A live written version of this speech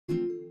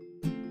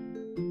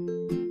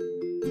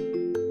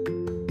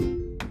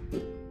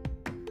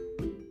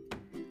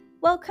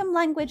Welcome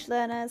language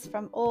learners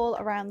from all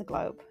around the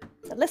globe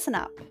to Listen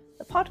Up,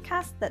 the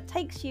podcast that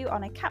takes you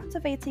on a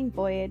captivating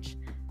voyage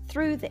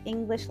through the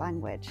English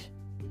language.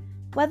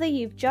 Whether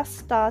you've just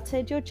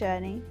started your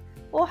journey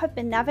or have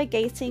been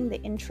navigating the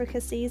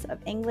intricacies of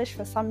English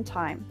for some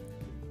time,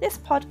 this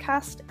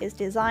podcast is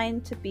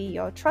designed to be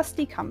your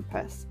trusty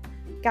compass,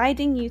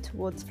 guiding you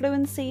towards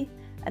fluency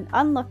and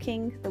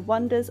unlocking the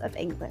wonders of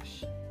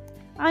English.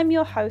 I'm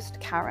your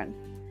host, Karen,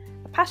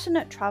 a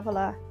passionate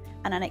traveller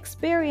and an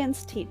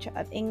experienced teacher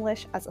of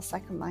English as a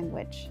second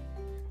language.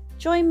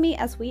 Join me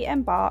as we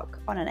embark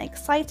on an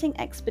exciting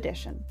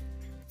expedition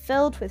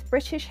filled with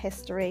British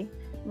history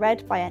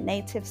read by a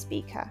native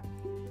speaker.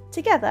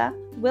 Together,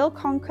 we'll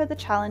conquer the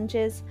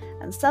challenges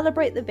and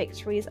celebrate the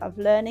victories of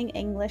learning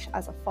English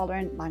as a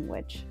foreign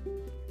language.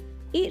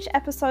 Each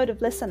episode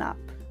of Listen Up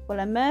will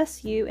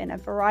immerse you in a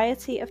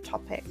variety of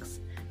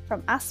topics,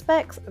 from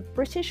aspects of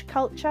British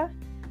culture,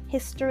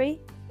 history,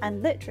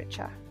 and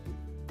literature.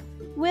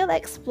 We'll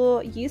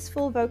explore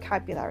useful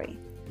vocabulary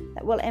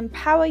that will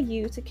empower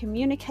you to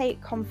communicate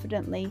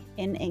confidently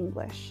in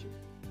English.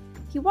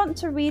 If you want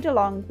to read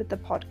along with the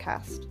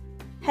podcast,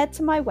 head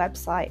to my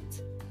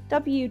website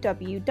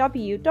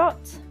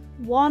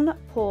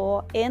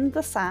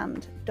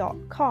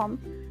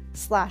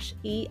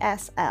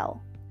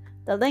www.onepawinthesand.com/ESL.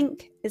 The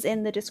link is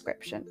in the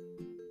description.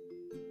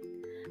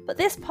 But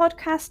this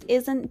podcast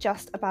isn't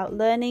just about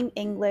learning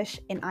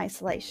English in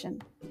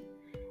isolation.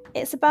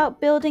 It's about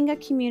building a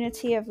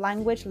community of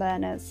language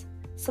learners,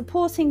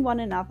 supporting one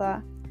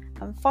another,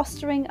 and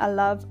fostering a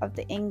love of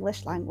the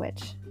English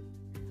language.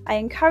 I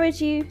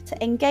encourage you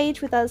to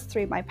engage with us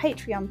through my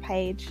Patreon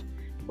page,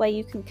 where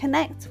you can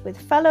connect with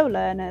fellow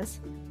learners,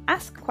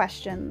 ask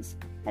questions,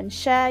 and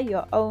share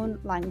your own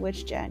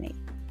language journey.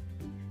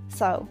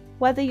 So,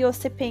 whether you're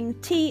sipping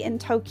tea in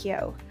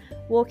Tokyo,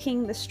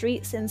 walking the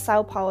streets in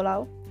Sao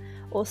Paulo,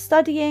 or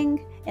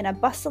studying in a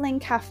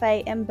bustling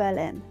cafe in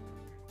Berlin,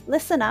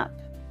 Listen Up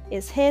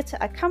is here to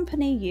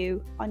accompany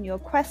you on your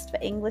quest for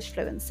English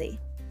fluency.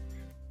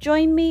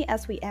 Join me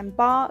as we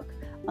embark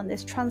on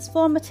this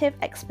transformative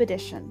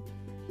expedition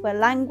where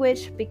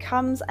language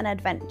becomes an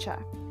adventure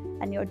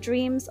and your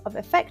dreams of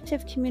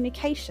effective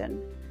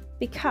communication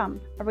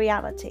become a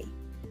reality.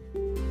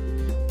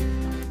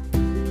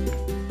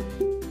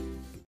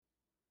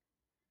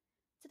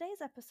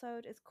 Today's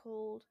episode is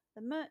called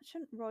The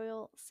Merchant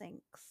Royal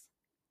Sinks.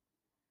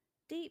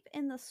 Deep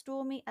in the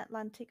stormy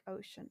Atlantic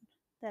Ocean,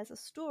 there's a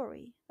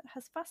story that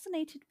has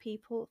fascinated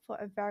people for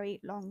a very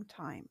long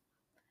time.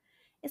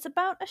 It's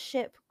about a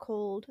ship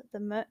called the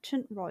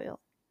Merchant Royal,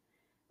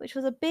 which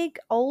was a big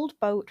old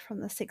boat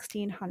from the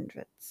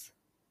 1600s.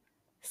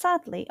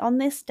 Sadly, on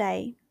this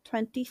day,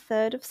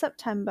 23rd of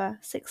September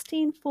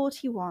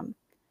 1641,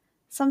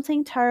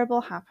 something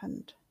terrible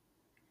happened.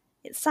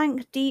 It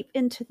sank deep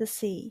into the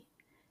sea,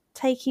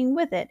 taking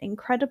with it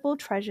incredible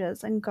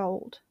treasures and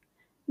gold,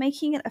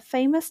 making it a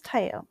famous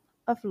tale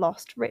of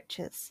lost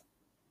riches.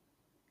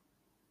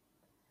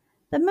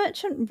 The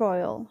Merchant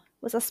Royal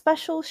was a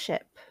special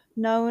ship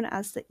known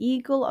as the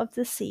Eagle of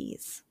the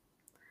Seas.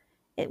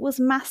 It was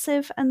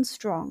massive and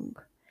strong,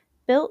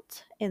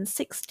 built in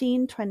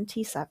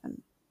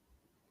 1627.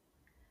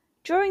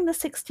 During the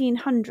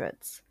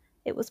 1600s,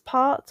 it was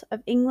part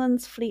of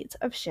England's fleet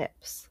of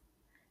ships,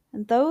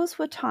 and those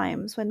were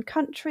times when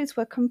countries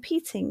were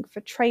competing for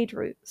trade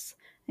routes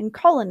and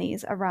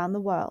colonies around the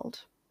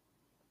world.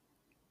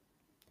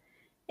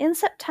 In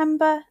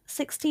September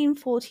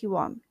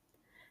 1641,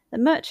 the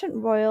Merchant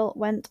Royal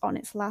went on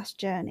its last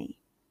journey.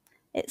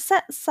 It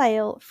set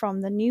sail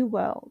from the New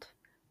World,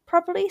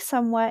 probably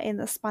somewhere in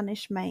the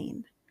Spanish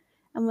Main,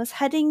 and was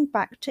heading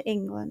back to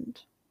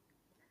England.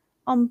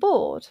 On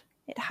board,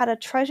 it had a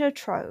treasure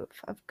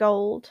trove of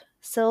gold,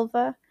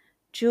 silver,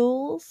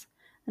 jewels,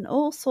 and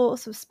all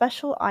sorts of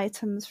special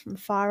items from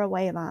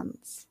faraway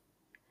lands.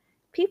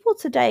 People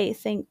today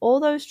think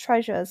all those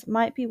treasures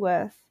might be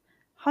worth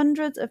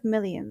hundreds of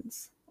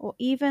millions or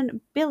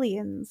even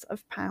billions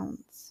of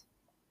pounds.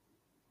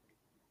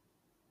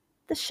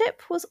 The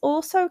ship was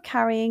also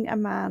carrying a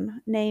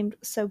man named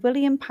Sir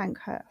William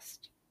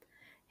Pankhurst,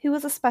 who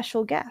was a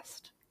special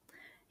guest.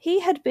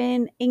 He had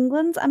been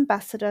England's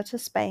ambassador to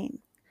Spain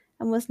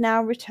and was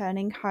now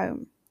returning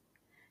home.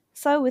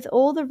 So, with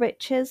all the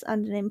riches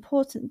and an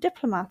important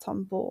diplomat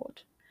on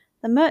board,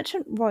 the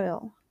Merchant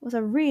Royal was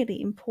a really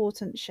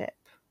important ship.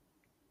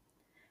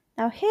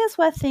 Now, here's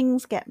where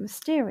things get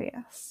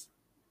mysterious.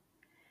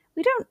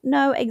 We don't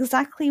know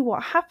exactly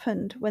what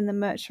happened when the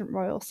Merchant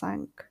Royal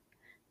sank.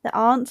 There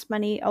aren't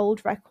many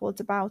old records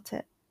about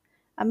it,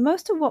 and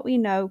most of what we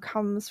know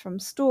comes from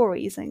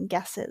stories and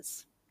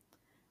guesses.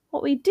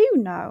 What we do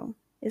know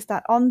is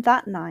that on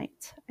that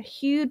night, a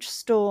huge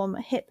storm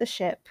hit the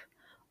ship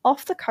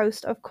off the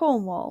coast of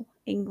Cornwall,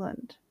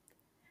 England.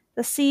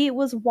 The sea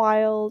was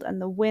wild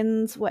and the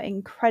winds were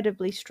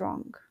incredibly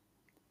strong.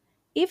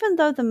 Even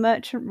though the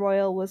Merchant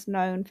Royal was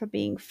known for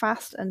being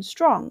fast and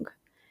strong,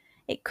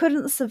 it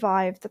couldn't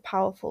survive the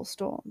powerful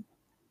storm.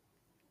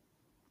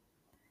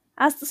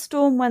 As the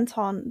storm went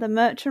on, the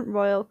Merchant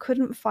Royal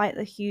couldn't fight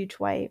the huge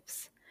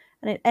waves,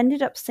 and it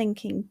ended up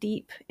sinking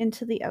deep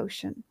into the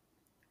ocean.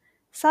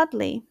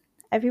 Sadly,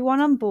 everyone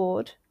on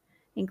board,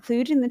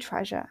 including the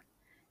treasure,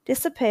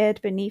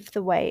 disappeared beneath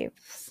the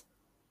waves.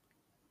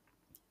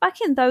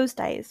 Back in those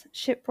days,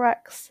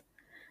 shipwrecks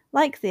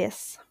like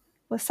this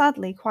were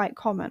sadly quite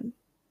common.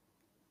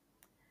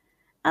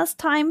 As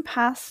time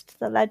passed,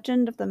 the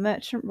legend of the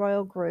Merchant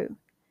Royal grew.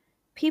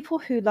 People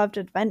who loved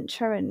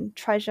adventure and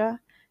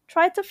treasure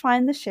tried to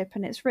find the ship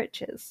and its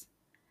riches,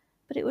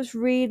 but it was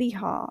really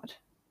hard.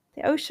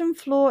 The ocean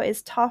floor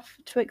is tough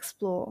to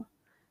explore,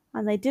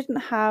 and they didn't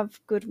have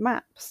good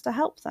maps to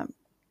help them.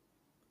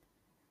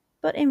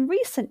 But in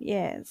recent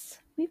years,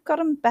 we've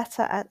gotten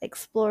better at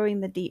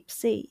exploring the deep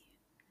sea.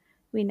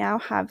 We now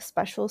have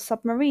special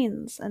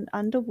submarines and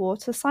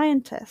underwater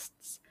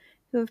scientists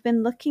who have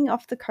been looking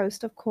off the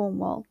coast of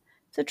Cornwall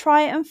to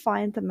try and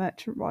find the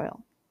Merchant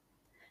Royal.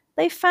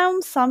 They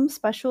found some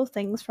special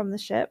things from the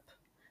ship,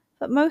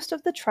 but most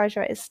of the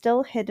treasure is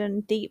still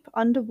hidden deep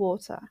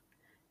underwater,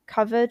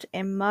 covered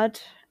in mud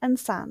and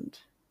sand.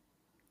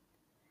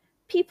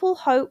 People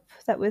hope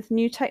that with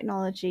new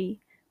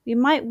technology, we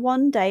might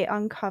one day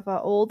uncover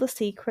all the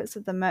secrets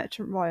of the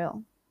Merchant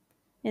Royal.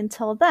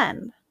 Until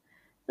then,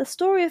 the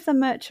story of the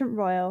Merchant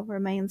Royal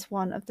remains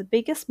one of the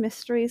biggest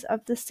mysteries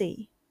of the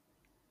sea,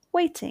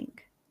 waiting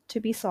to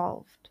be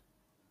solved.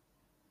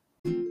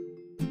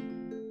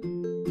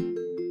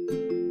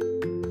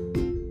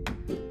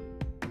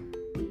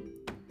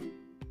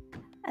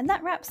 And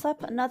that wraps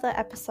up another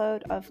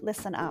episode of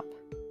Listen Up.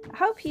 I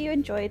hope you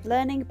enjoyed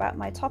learning about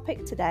my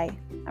topic today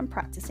and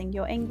practicing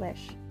your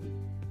English.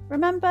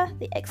 Remember,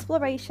 the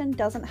exploration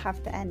doesn't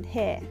have to end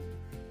here.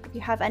 If you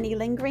have any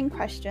lingering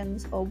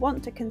questions or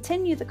want to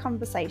continue the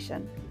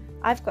conversation,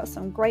 I've got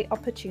some great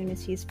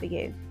opportunities for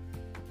you.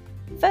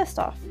 First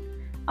off,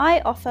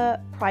 I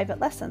offer private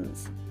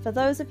lessons for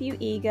those of you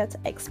eager to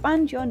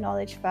expand your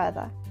knowledge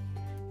further,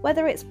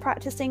 whether it's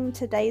practicing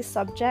today's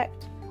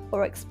subject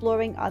or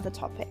exploring other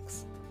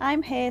topics.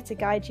 I'm here to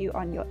guide you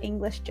on your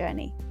English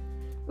journey.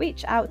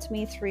 Reach out to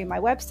me through my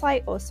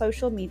website or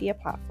social media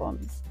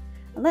platforms,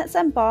 and let's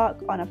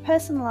embark on a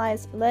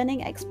personalized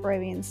learning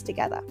experience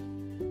together.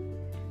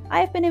 I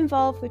have been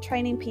involved with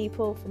training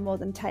people for more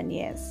than 10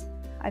 years.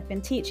 I've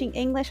been teaching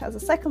English as a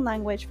second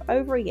language for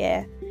over a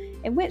year,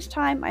 in which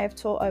time I have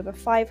taught over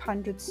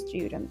 500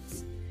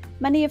 students,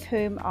 many of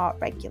whom are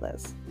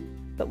regulars.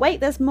 But wait,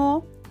 there's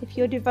more. If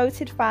you're a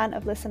devoted fan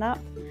of Listen Up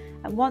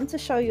and want to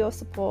show your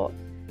support,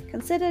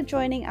 consider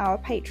joining our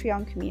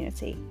Patreon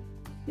community.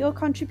 Your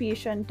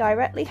contribution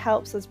directly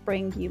helps us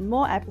bring you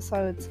more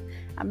episodes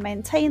and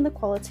maintain the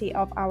quality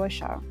of our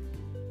show.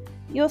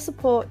 Your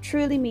support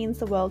truly means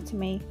the world to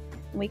me,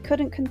 and we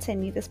couldn't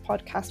continue this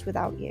podcast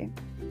without you.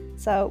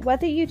 So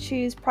whether you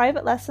choose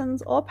private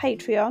lessons or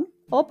Patreon,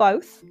 or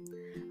both,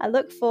 I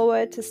look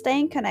forward to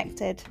staying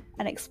connected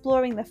and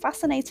exploring the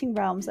fascinating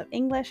realms of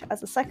English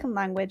as a second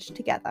language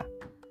together.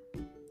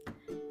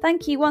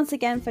 Thank you once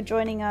again for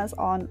joining us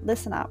on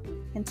Listen Up.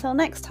 Until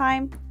next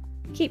time,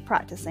 keep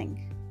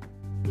practicing.